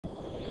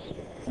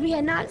We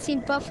had not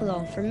seen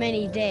buffalo for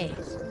many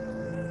days.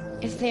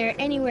 If they were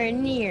anywhere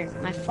near,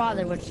 my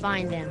father would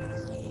find them.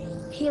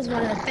 He is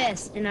one of the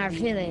best in our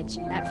village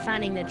at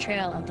finding the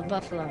trail of the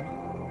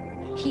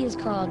buffalo. He is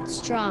called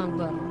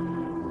Strongbow.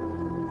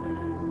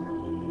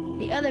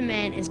 The other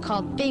man is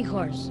called Big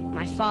Horse,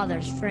 my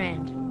father's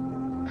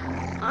friend.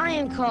 I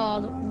am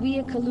called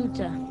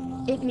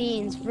Wiakaluta. It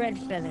means red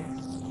feather.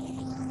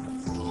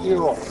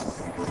 You.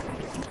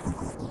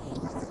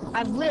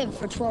 I've lived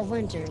for 12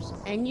 winters,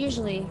 and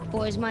usually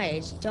boys my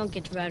age don't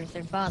get to ride with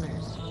their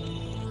fathers.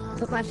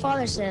 But my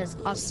father says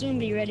I'll soon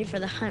be ready for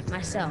the hunt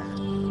myself,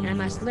 and I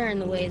must learn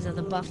the ways of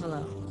the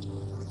buffalo.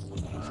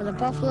 For the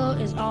buffalo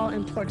is all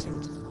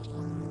important.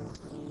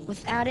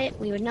 Without it,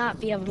 we would not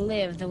be able to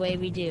live the way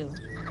we do.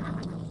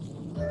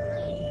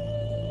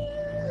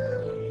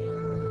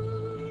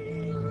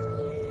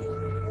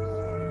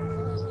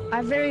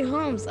 Our very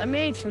homes are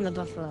made from the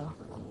buffalo.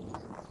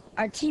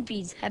 Our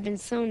teepees have been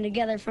sewn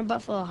together from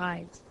buffalo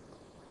hides.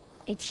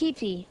 A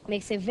teepee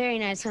makes a very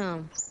nice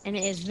home, and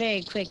it is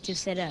very quick to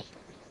set up,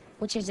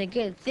 which is a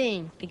good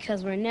thing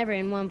because we're never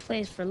in one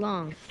place for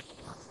long.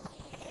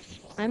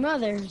 My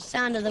mother,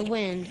 Sound of the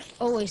Wind,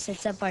 always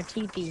sets up our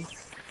teepee.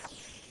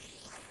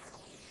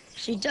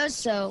 She does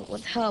so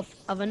with help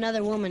of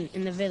another woman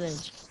in the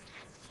village.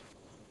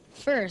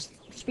 First,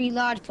 3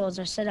 lodge poles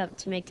are set up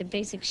to make the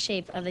basic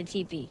shape of the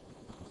teepee.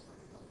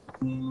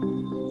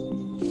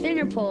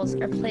 Thinner poles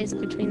are placed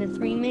between the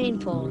 3 main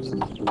poles.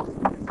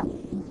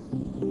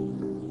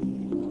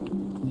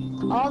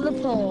 All the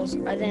poles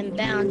are then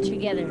bound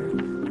together.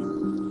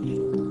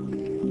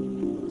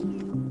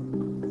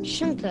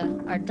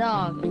 Shunka, our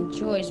dog,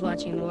 enjoys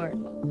watching the work.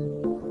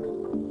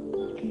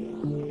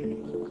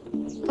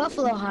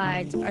 Buffalo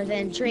hides are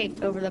then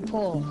draped over the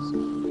poles.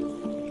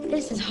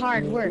 This is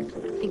hard work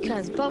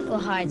because buffalo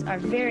hides are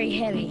very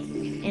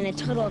heavy, and a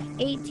total of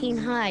 18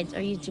 hides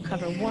are used to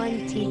cover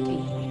one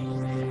teepee.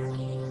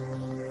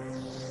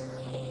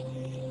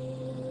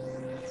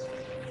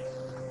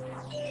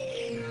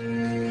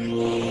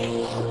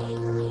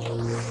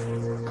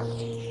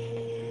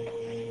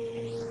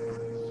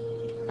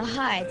 The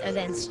hides are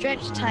then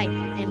stretched tight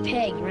and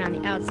pegged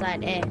around the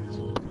outside edge.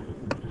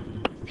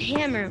 The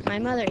hammer my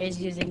mother is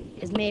using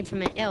is made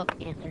from an elk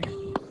antler.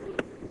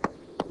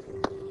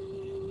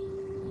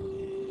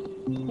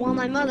 While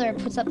my mother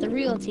puts up the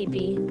real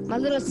teepee, my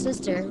little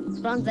sister,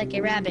 runs like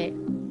a rabbit,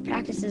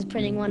 practices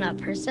putting one up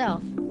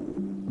herself.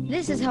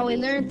 This is how we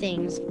learn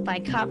things, by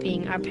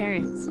copying our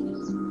parents.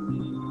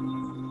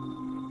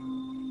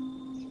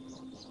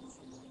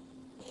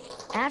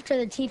 After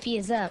the teepee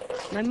is up,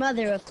 my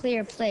mother will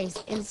clear a place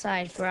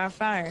inside for our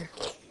fire.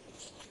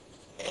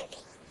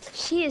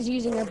 She is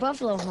using a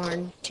buffalo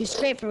horn to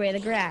scrape away the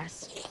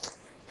grass.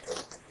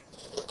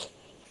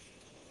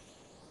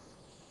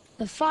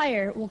 The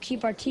fire will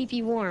keep our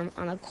teepee warm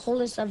on the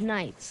coldest of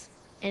nights,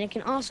 and it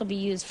can also be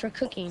used for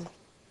cooking.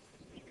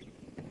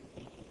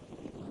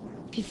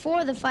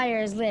 Before the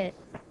fire is lit,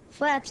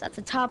 flaps at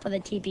the top of the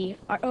teepee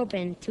are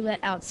open to let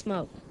out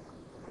smoke.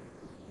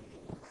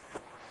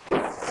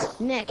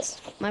 Next,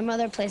 my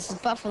mother places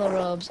buffalo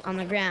robes on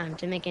the ground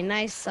to make a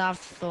nice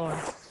soft floor.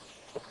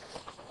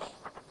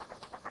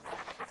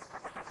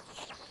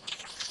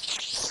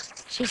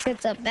 She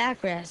sets up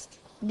backrest.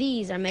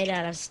 These are made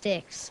out of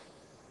sticks,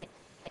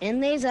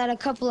 and lays out a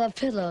couple of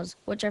pillows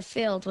which are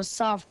filled with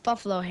soft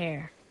buffalo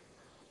hair.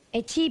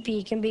 A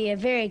teepee can be a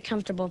very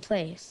comfortable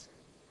place.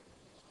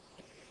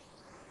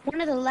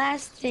 One of the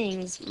last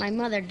things my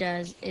mother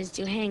does is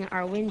to hang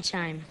our wind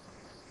chime.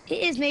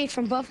 It is made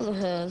from buffalo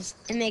hooves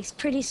and makes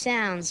pretty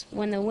sounds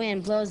when the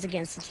wind blows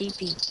against the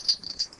teepee.